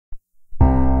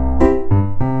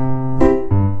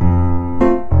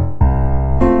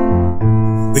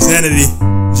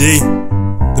Nicksanity,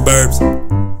 the BURBS.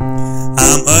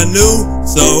 I'm a new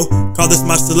soul, call this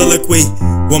my soliloquy.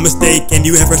 One mistake and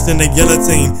you have first in the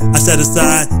guillotine. I set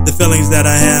aside the feelings that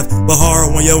I have, but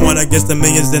hard when you're one against the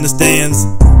millions in the stands.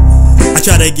 I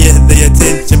try to get the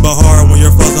attention, but hard when your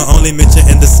flaws are only mentioned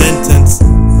in the sentence.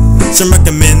 Some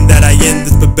recommend that I end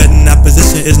this, but betting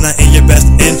opposition is not in your best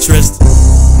interest.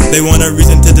 They want a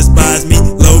reason to despise me,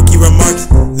 low-key remarks,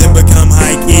 then become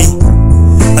high-key.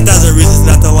 1,000 reasons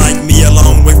not to like me, a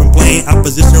long way from plain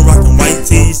opposition, rockin' white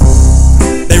tees.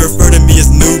 They refer to me as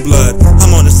new blood,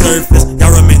 I'm on the surface,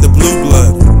 y'all remain the blue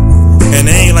blood. And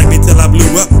they ain't like me till I blew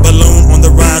up, balloon on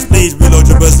the rise, please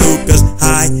reload your bazookas.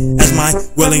 High as my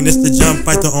willingness to jump,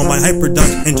 I throw on my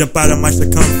hyperdunks and jump out of my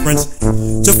circumference.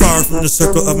 Too far from the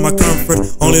circle of my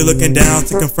comfort, only looking down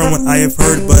to confirm what I have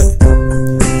heard, but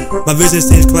my vision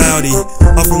seems cloudy,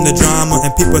 all from the drama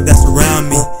and people that surround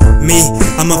me.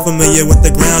 I'm unfamiliar with the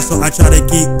ground, so I try to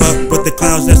keep up with the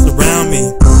clouds that surround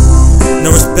me. No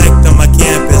respect on my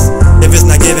campus, if it's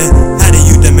not given, how do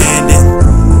you demand it?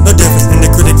 No difference in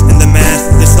the critics and the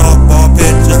masses, they softball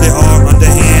pitchers, they all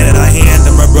underhand, and I hand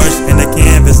them a brush and a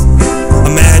canvas.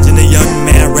 Imagine a young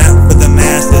man rap for the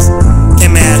masses,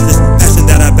 can't match this passion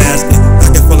that I bask in,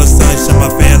 pocket full of sunshine,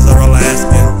 my fans are all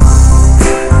asking.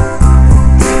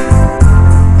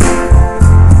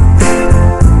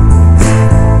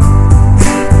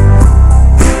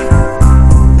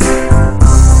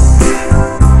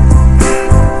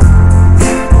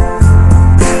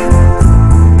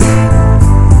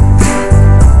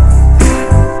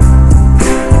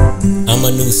 I'm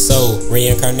a new soul,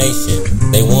 reincarnation.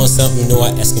 They want something new,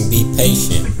 I ask and be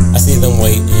patient. I see them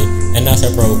waiting, and I shall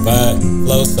provide.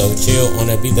 Flow so chill on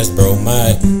a beat that's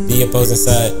bromide. The opposing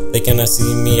side, they cannot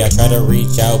see me. I try to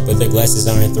reach out, but the glasses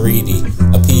aren't 3D.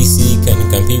 A PC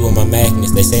couldn't compete with my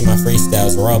magnets. They say my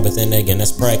freestyle's raw, but then again,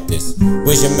 that's practice.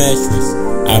 Where's your mattress?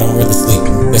 I don't really sleep.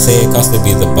 They say it costs to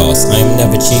be the boss. I am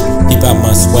never cheap. Keep out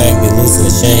my swag, they losing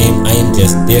the shame. I am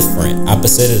just different,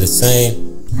 opposite of the same.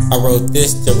 I wrote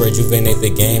this to rejuvenate the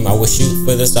game. I would shoot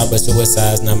for the star, but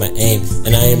suicide's not my aim.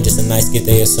 And I am just a nice kid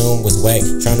they assume was whack,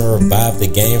 trying to revive the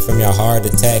game from your hard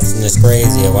attacks. And it's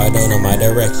crazy how I don't know my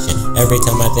direction. Every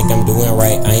time I think I'm doing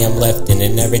right, I am left in.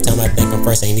 And every time I think I'm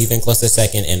first, ain't even close to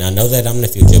second. And I know that I'm the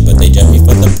future, but they judge me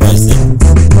for the present.